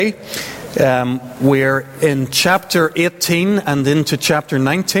We're in chapter 18 and into chapter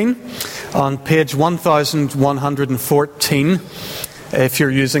 19 on page 1114. If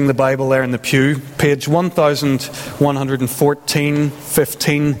you're using the Bible there in the pew, page 1114,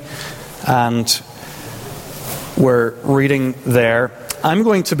 15, and we're reading there. I'm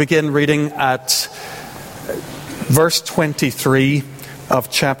going to begin reading at verse 23 of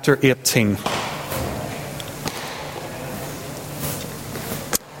chapter 18.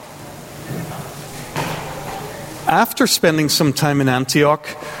 After spending some time in Antioch,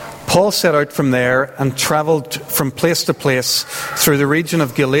 Paul set out from there and travelled from place to place through the region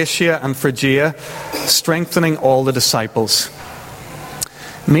of Galatia and Phrygia, strengthening all the disciples.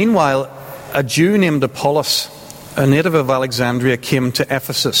 Meanwhile, a Jew named Apollos, a native of Alexandria, came to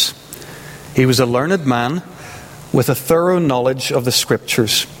Ephesus. He was a learned man with a thorough knowledge of the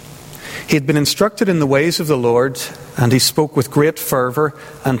Scriptures. He had been instructed in the ways of the Lord, and he spoke with great fervour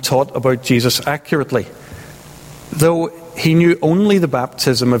and taught about Jesus accurately, though he knew only the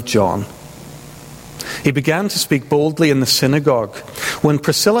baptism of John. He began to speak boldly in the synagogue. When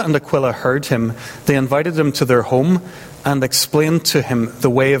Priscilla and Aquila heard him, they invited him to their home and explained to him the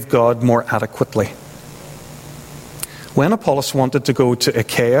way of God more adequately. When Apollos wanted to go to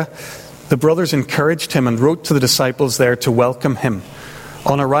Achaia, the brothers encouraged him and wrote to the disciples there to welcome him.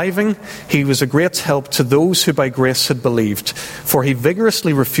 On arriving, he was a great help to those who by grace had believed, for he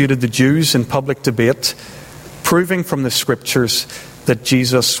vigorously refuted the Jews in public debate, proving from the Scriptures that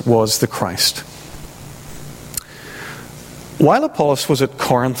Jesus was the Christ. While Apollos was at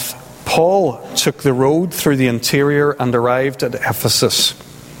Corinth, Paul took the road through the interior and arrived at Ephesus.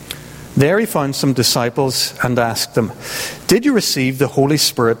 There he found some disciples and asked them, "Did you receive the Holy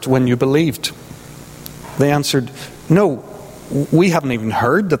Spirit when you believed?" They answered, "No, we haven't even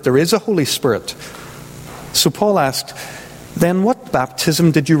heard that there is a Holy Spirit." So Paul asked, "Then what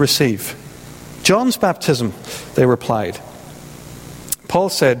baptism did you receive?" "John's baptism," they replied. Paul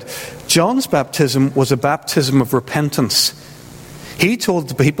said, "John's baptism was a baptism of repentance. He told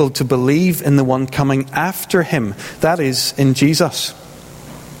the people to believe in the one coming after him, that is, in Jesus."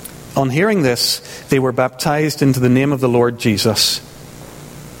 On hearing this, they were baptized into the name of the Lord Jesus.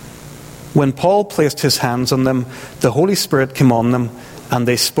 When Paul placed his hands on them, the Holy Spirit came on them, and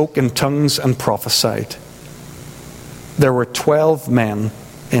they spoke in tongues and prophesied. There were 12 men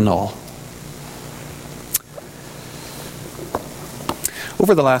in all.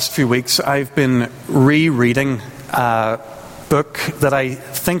 Over the last few weeks, I've been rereading a book that I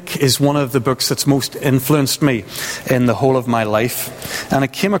think is one of the books that's most influenced me in the whole of my life. And I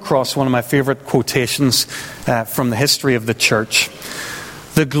came across one of my favourite quotations from the history of the church.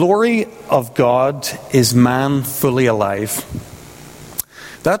 "The glory of God is man fully alive."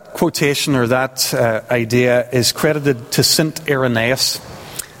 That quotation, or that idea, is credited to St. Irenaeus,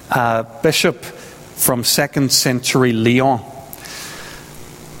 a bishop from 2nd century Lyon.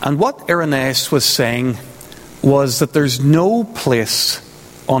 And what Irenaeus was saying was that there's no place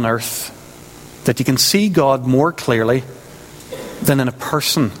on earth that you can see God more clearly than in a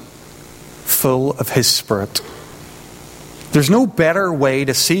person full of His Spirit. There's no better way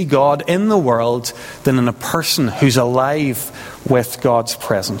to see God in the world than in a person who's alive with God's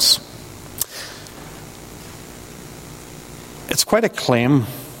presence. It's quite a claim.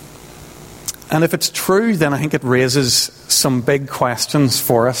 And if it's true, then I think it raises some big questions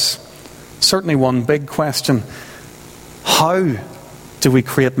for us. Certainly one big question. How do we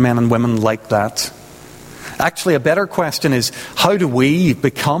create men and women like that? Actually, a better question is, how do we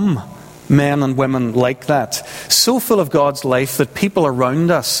become men and women like that? So full of God's life that people around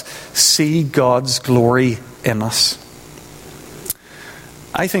us see God's glory in us.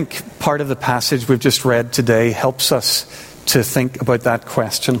 I think part of the passage we've just read today helps us to think about that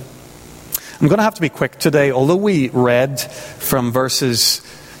question. I'm going to have to be quick today. Although we read from verses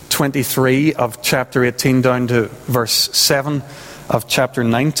 23 of chapter 18 down to verse 7 of chapter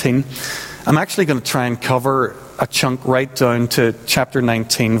 19, I'm actually going to try and cover a chunk right down to chapter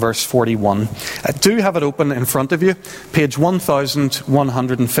 19, verse 41. I do have it open in front of you, page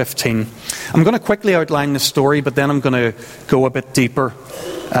 1115. I'm going to quickly outline the story, but then I'm going to go a bit deeper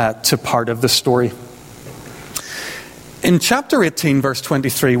to part of the story. In chapter 18, verse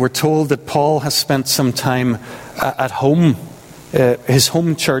 23, we're told that Paul has spent some time at home, his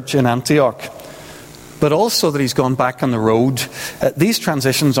home church in Antioch, but also that he's gone back on the road. These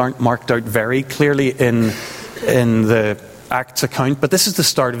transitions aren't marked out very clearly in the Acts account, but this is the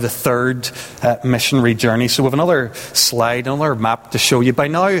start of the third missionary journey. So we have another slide, another map to show you. By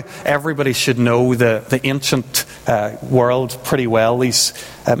now, everybody should know the ancient world pretty well, these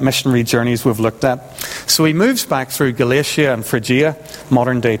missionary journeys we've looked at. So he moves back through Galatia and Phrygia,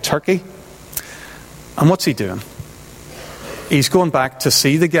 modern-day Turkey. And what's he doing? He's going back to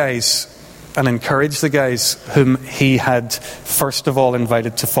see the guys and encourage the guys whom he had first of all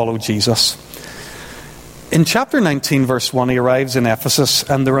invited to follow Jesus. In chapter 19, verse 1, he arrives in Ephesus,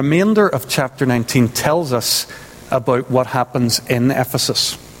 and the remainder of chapter 19 tells us about what happens in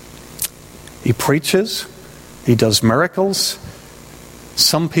Ephesus. He preaches, he does miracles.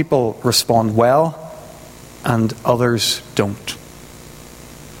 Some people respond well, and others don't.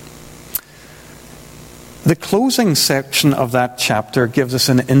 The closing section of that chapter gives us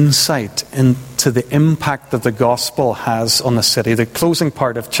an insight into the impact that the gospel has on the city. The closing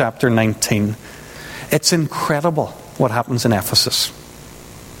part of chapter 19. It's incredible what happens in Ephesus.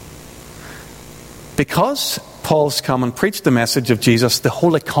 Because Paul's come and preached the message of Jesus, the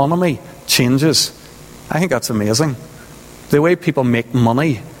whole economy changes. I think that's amazing. The way people make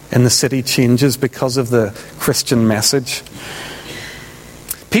money in the city changes because of the Christian message.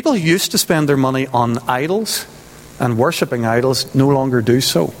 People who used to spend their money on idols and worshipping idols no longer do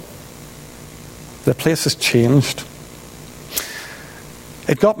so. The place has changed.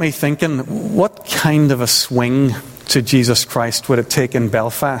 It got me thinking, what kind of a swing to Jesus Christ would it take in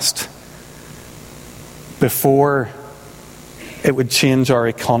Belfast before it would change our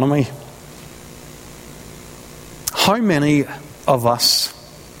economy? How many of us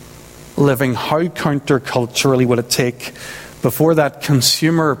living, how counterculturally would it take before that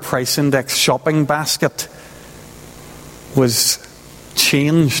consumer price index shopping basket was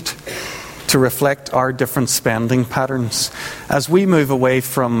changed to reflect our different spending patterns? As we move away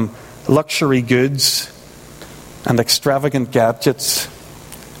from luxury goods and extravagant gadgets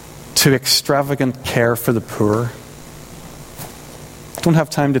to extravagant care for the poor. Don't have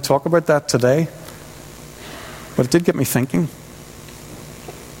time to talk about that today, but it did get me thinking.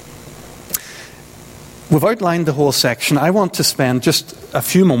 We've outlined the whole section. I want to spend just a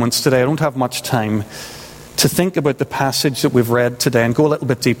few moments today, I don't have much time, to think about the passage that we've read today and go a little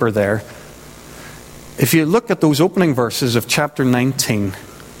bit deeper there. If you look at those opening verses of chapter 19,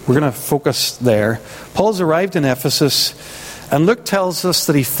 we're going to focus there. Paul's arrived in Ephesus, and Luke tells us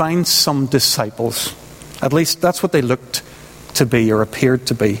that he finds some disciples. At least that's what they looked to be or appeared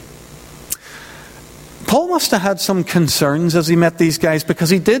to be. Paul must have had some concerns as he met these guys, because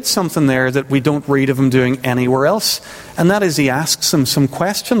he did something there that we don't read of him doing anywhere else, and that is he asks them some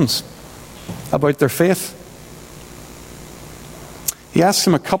questions about their faith. He asks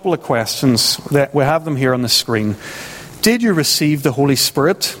them a couple of questions. That we have them here on the screen. Did you receive the Holy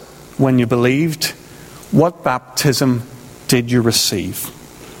Spirit when you believed? What baptism did you receive?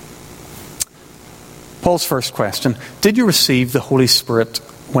 Paul's first question. Did you receive the Holy Spirit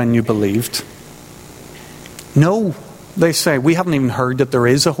when you believed? No, they say. We haven't even heard that there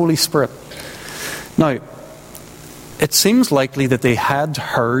is a Holy Spirit. Now, it seems likely that they had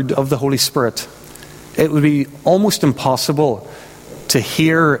heard of the Holy Spirit. It would be almost impossible to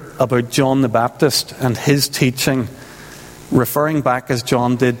hear about John the Baptist and his teaching, referring back as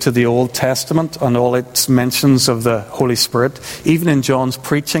John did to the Old Testament and all its mentions of the Holy Spirit. Even in John's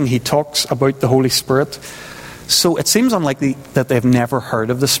preaching, he talks about the Holy Spirit. So it seems unlikely that they've never heard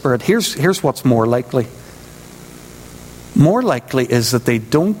of the Spirit. Here's what's more likely. More likely is that they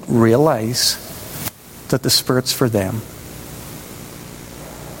don't realize that the Spirit's for them.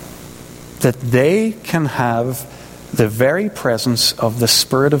 That they can have the very presence of the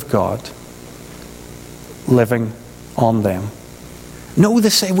Spirit of God living on them. No, they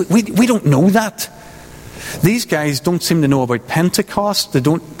say, we don't know that. These guys don't seem to know about Pentecost. They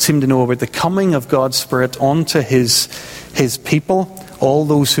don't seem to know about the coming of God's Spirit onto His people, all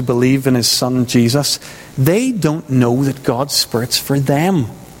those who believe in His Son Jesus. They don't know that God's Spirit's for them.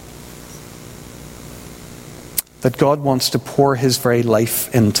 That God wants to pour His very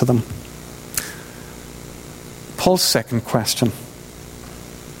life into them. Paul's second question.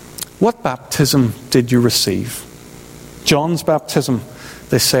 What baptism did you receive? John's baptism,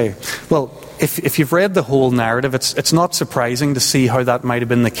 they say. Well, if you've read the whole narrative, it's not surprising to see how that might have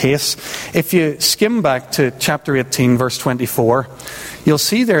been the case. If you skim back to chapter 18, verse 24, you'll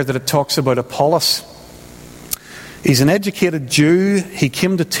see there that it talks about Apollos. He's an educated Jew. He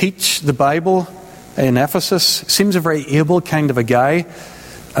came to teach the Bible in Ephesus. Seems a very able kind of a guy.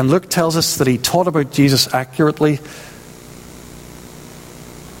 And Luke tells us that he taught about Jesus accurately.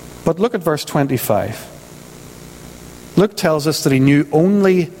 But look at verse 25. Luke tells us that he knew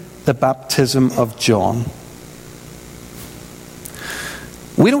only the baptism of John.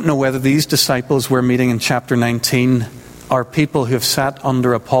 We don't know whether these disciples we're meeting in chapter 19 are people who have sat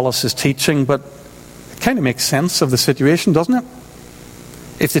under Apollos' teaching, but it kind of makes sense of the situation, doesn't it?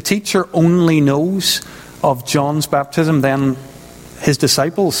 If the teacher only knows of John's baptism, then his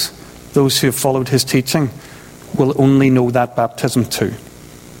disciples, those who have followed his teaching, will only know that baptism too.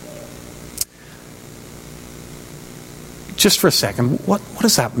 Just for a second, what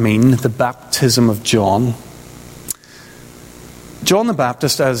does that mean, the baptism of John? John the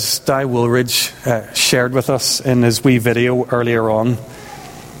Baptist, as Di Woolridge shared with us in his wee video earlier on,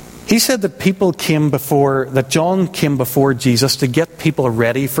 he said that John came before Jesus to get people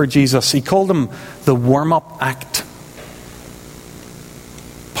ready for Jesus. He called him the warm-up act.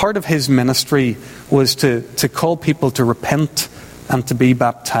 Part of his ministry was to call people to repent and to be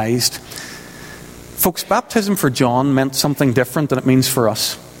baptized. Folks, baptism for John meant something different than it means for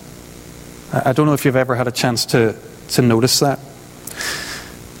us. I don't know if you've ever had a chance to notice that.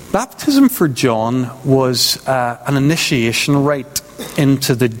 Baptism for John was an initiation rite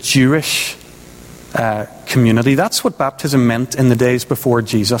into the Jewish community. That's what baptism meant in the days before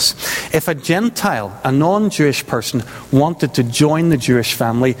Jesus. If a Gentile, a non-Jewish person, wanted to join the Jewish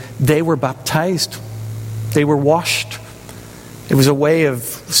family, they were baptized. They were washed. It was a way of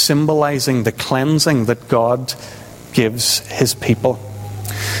symbolizing the cleansing that God gives his people.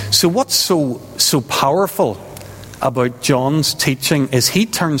 So what's so powerful about John's teaching is he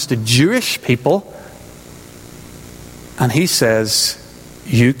turns to Jewish people and he says,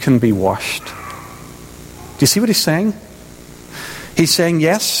 you can be washed. Do you see what he's saying? He's saying,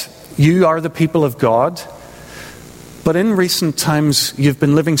 yes, you are the people of God, but in recent times you've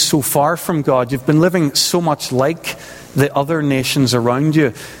been living so far from God, you've been living so much like the other nations around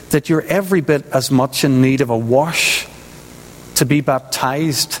you, that you're every bit as much in need of a wash to be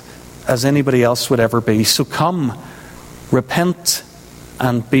baptized as anybody else would ever be. So come, repent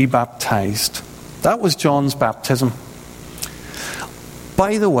and be baptized. That was John's baptism.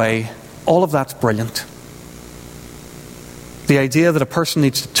 By the way, all of that's brilliant. The idea that a person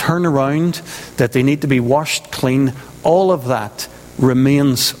needs to turn around, that they need to be washed clean, all of that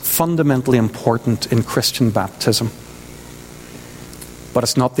remains fundamentally important in Christian baptism. But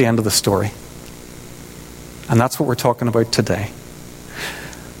it's not the end of the story. And that's what we're talking about today.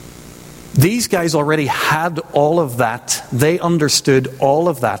 These guys already had all of that. They understood all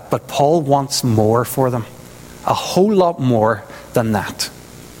of that. But Paul wants more for them. A whole lot more than that.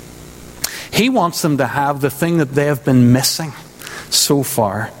 He wants them to have the thing that they have been missing so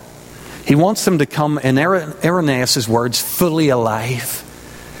far. He wants them to come, in Irenaeus' words, fully alive.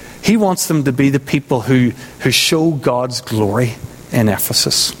 He wants them to be the people who show God's glory in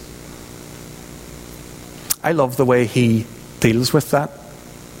Ephesus. I love the way he deals with that.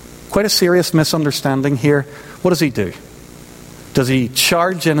 Quite a serious misunderstanding here. What does he do? Does he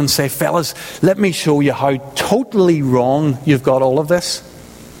charge in and say, fellas, let me show you how totally wrong you've got all of this?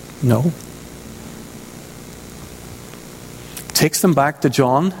 No. Takes them back to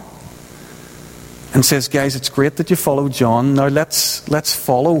John and says, guys, it's great that you follow John. Now let's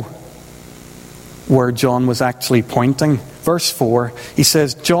follow where John was actually pointing. Verse 4, he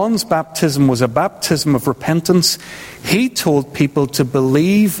says, John's baptism was a baptism of repentance. He told people to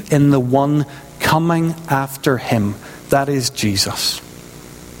believe in the one coming after him. That is Jesus.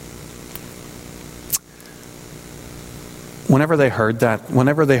 Whenever they heard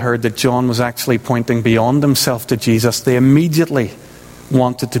that John was actually pointing beyond himself to Jesus, they immediately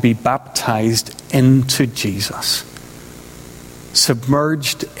wanted to be baptized into Jesus.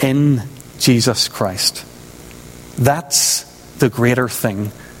 Submerged in Jesus Christ. That's the greater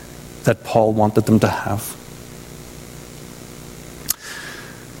thing that Paul wanted them to have.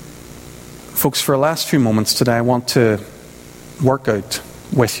 Folks, for the last few moments today, I want to work out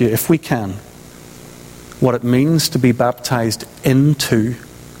with you, if we can, what it means to be baptized into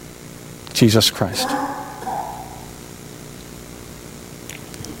Jesus Christ.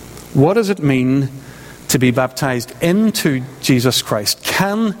 What does it mean to be baptized into Jesus Christ?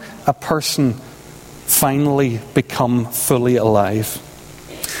 Can a person finally become fully alive?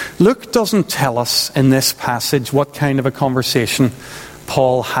 Luke doesn't tell us in this passage what kind of a conversation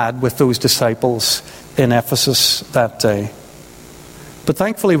Paul had with those disciples in Ephesus that day. But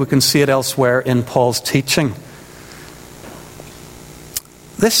thankfully we can see it elsewhere in Paul's teaching.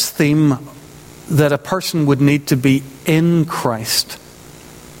 This theme that a person would need to be in Christ.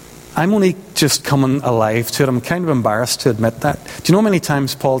 I'm only just coming alive to it. I'm kind of embarrassed to admit that. Do you know how many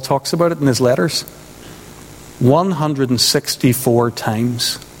times Paul talks about it in his letters? 164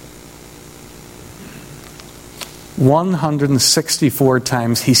 times. 164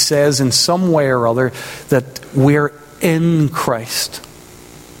 times he says in some way or other that we're in Christ.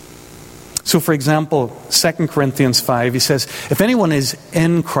 So, for example, 2 Corinthians 5, he says, if anyone is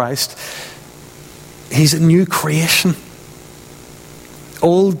in Christ, he's a new creation.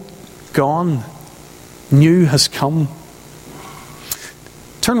 Old gone, new has come.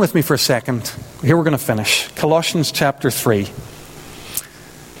 Turn with me for a second. Here we're going to finish. Colossians chapter 3,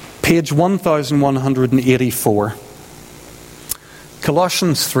 page 1184.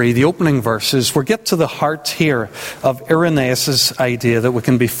 Colossians 3, the opening verses, we get to the heart here of Irenaeus' idea that we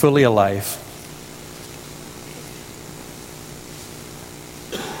can be fully alive.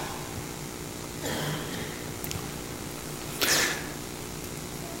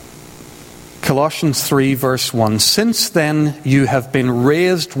 Colossians 3 verse 1, since then you have been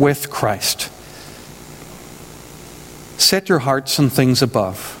raised with Christ. Set your hearts on things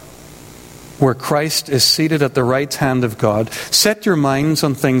above, where Christ is seated at the right hand of God. Set your minds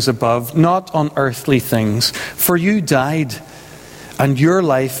on things above, not on earthly things. For you died, and your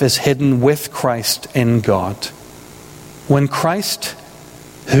life is hidden with Christ in God. When Christ,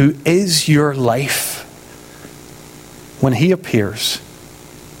 who is your life, when He appears,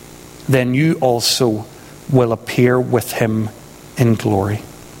 then you also will appear with Him in glory.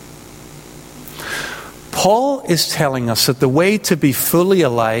 Paul is telling us that the way to be fully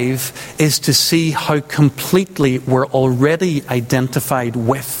alive is to see how completely we're already identified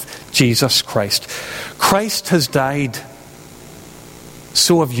with Jesus Christ. Christ has died,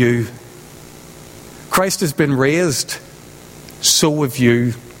 so have you. Christ has been raised, so have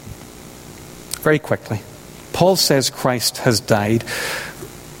you. Very quickly, Paul says Christ has died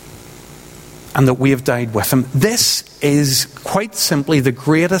and that we have died with Him. This is quite simply the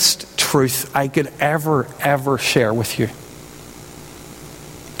greatest truth I could ever share with you.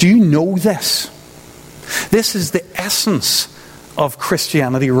 Do you know this? This is the essence of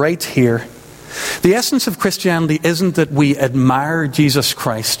Christianity right here. The essence of Christianity isn't that we admire Jesus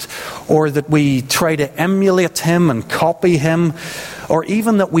Christ, or that we try to emulate Him and copy Him, or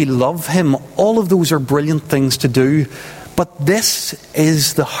even that we love Him. All of those are brilliant things to do, but this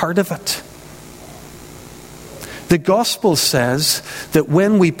is the heart of it. The gospel says that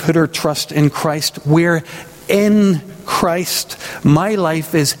when we put our trust in Christ, we're in Christ. My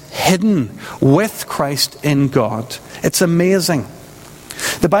life is hidden with Christ in God. It's amazing.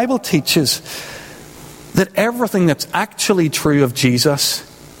 The Bible teaches that everything that's actually true of Jesus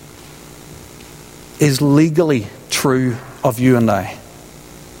is legally true of you and I.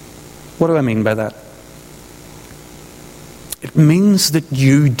 What do I mean by that? It means that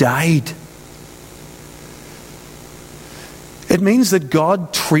you died. It means that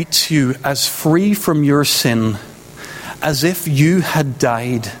God treats you as free from your sin as if you had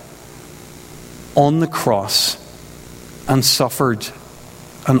died on the cross and suffered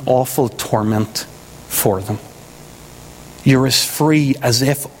an awful torment for them. You're as free as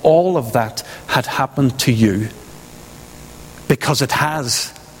if all of that had happened to you, because it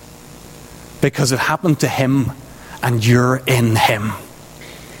has. Because it happened to Him and you're in Him.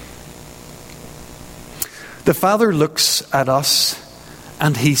 The Father looks at us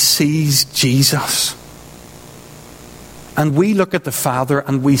and He sees Jesus. And we look at the Father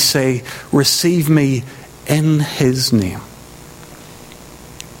and we say, receive me in His name.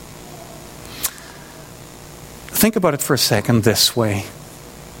 Think about it for a second this way.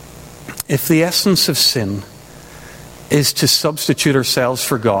 If the essence of sin is to substitute ourselves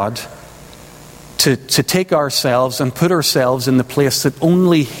for God, to take ourselves and put ourselves in the place that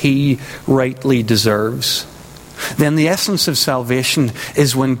only He rightly deserves, then the essence of salvation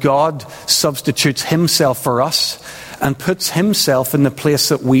is when God substitutes Himself for us and puts Himself in the place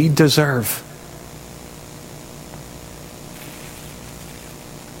that we deserve.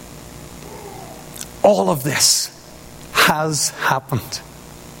 All of this has happened.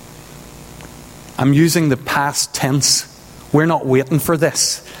 I'm using the past tense. We're not waiting for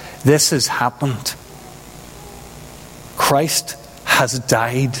this. This has happened. Christ has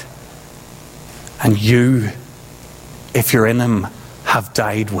died, and you, if you're in Him, have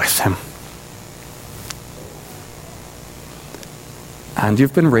died with Him. And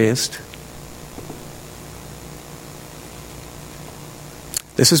you've been raised.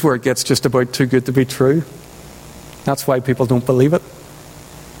 This is where it gets just about too good to be true. That's why people don't believe it.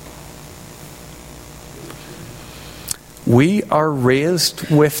 We are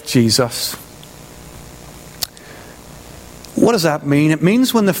raised with Jesus. What does that mean? It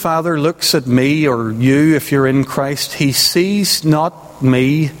means when the Father looks at me or you, if you're in Christ, He sees not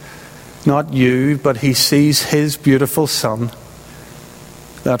me, not you, but He sees His beautiful Son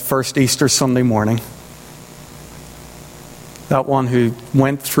that first Easter Sunday morning. That one who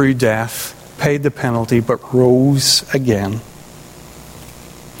went through death, paid the penalty, but rose again.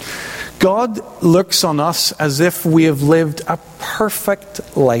 God looks on us as if we have lived a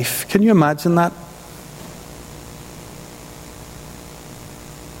perfect life. Can you imagine that?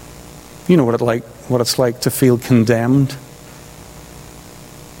 You know what it's like to feel condemned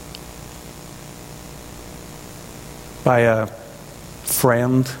by a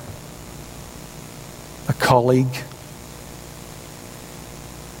friend, a colleague,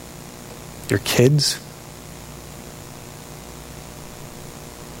 your kids.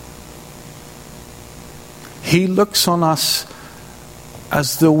 He looks on us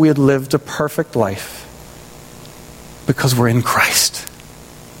as though we had lived a perfect life because we're in Christ.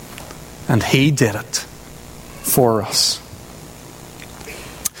 And He did it for us.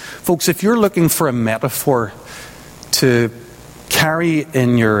 Folks, if you're looking for a metaphor to carry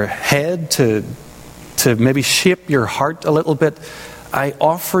in your head, to maybe shape your heart a little bit, I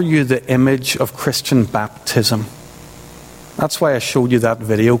offer you the image of Christian baptism. That's why I showed you that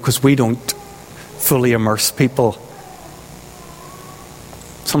video, because we don't fully immerse people.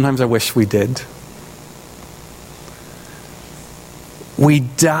 Sometimes I wish we did. We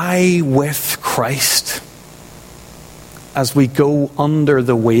die with Christ as we go under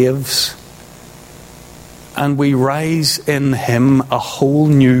the waves, and we rise in Him a whole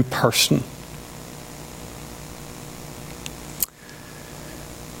new person.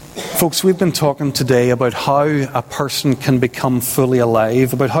 Folks, we've been talking today about how a person can become fully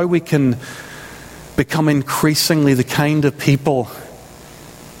alive, about how we can become increasingly the kind of people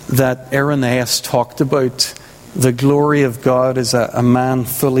that Irenaeus talked about. The glory of God is a man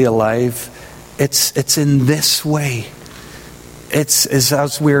fully alive. It's in this way. It's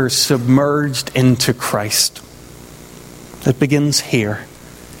as we're submerged into Christ. It begins here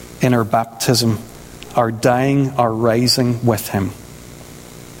in our baptism, our dying, our rising with Him.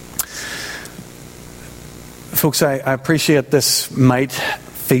 Folks, I appreciate this might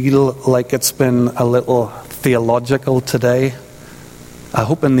feel like it's been a little theological today. I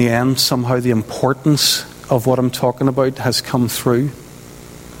hope in the end somehow the importance of what I'm talking about has come through.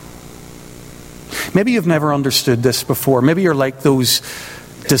 Maybe you've never understood this before. Maybe you're like those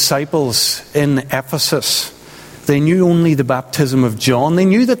disciples in Ephesus. They knew only the baptism of John. They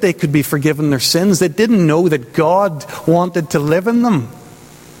knew that they could be forgiven their sins. They didn't know that God wanted to live in them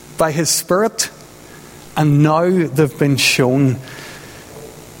by His Spirit. And now they've been shown.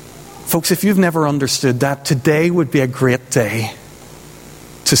 Folks, if you've never understood that, today would be a great day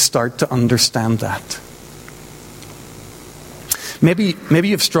to start to understand that. Maybe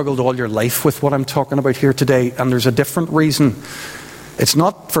you've struggled all your life with what I'm talking about here today, and there's a different reason. It's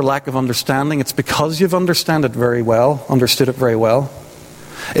not for lack of understanding, it's because you've understood it very well.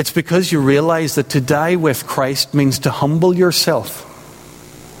 It's because you realize that to die with Christ means to humble yourself.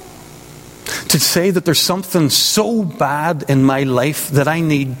 To say that there's something so bad in my life that I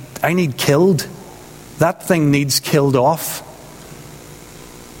need killed. That thing needs killed off.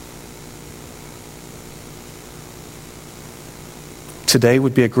 Today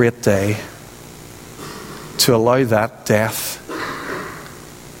would be a great day to allow that death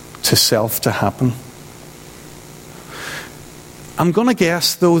to self to happen. I'm going to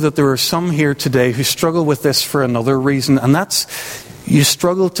guess, though, that there are some here today who struggle with this for another reason, and that's you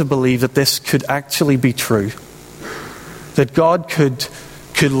struggle to believe that this could actually be true. That God could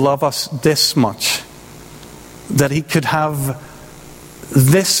love us this much. That He could have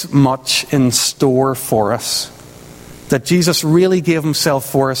this much in store for us. That Jesus really gave Himself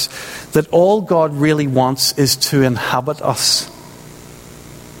for us. That all God really wants is to inhabit us.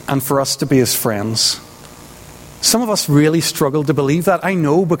 And for us to be His friends. Some of us really struggle to believe that. I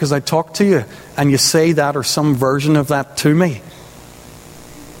know, because I talk to you and you say that or some version of that to me.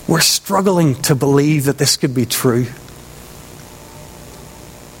 We're struggling to believe that this could be true.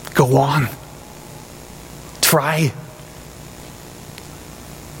 Go on. Try.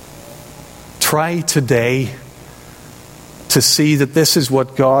 Try today to see that this is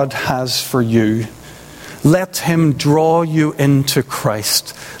what God has for you. Let Him draw you into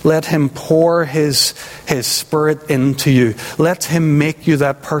Christ. Let Him pour His Spirit into you. Let Him make you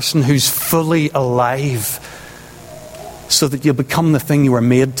that person who's fully alive, so that you'll become the thing you were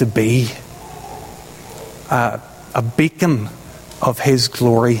made to be. A beacon of His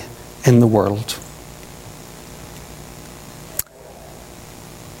glory in the world.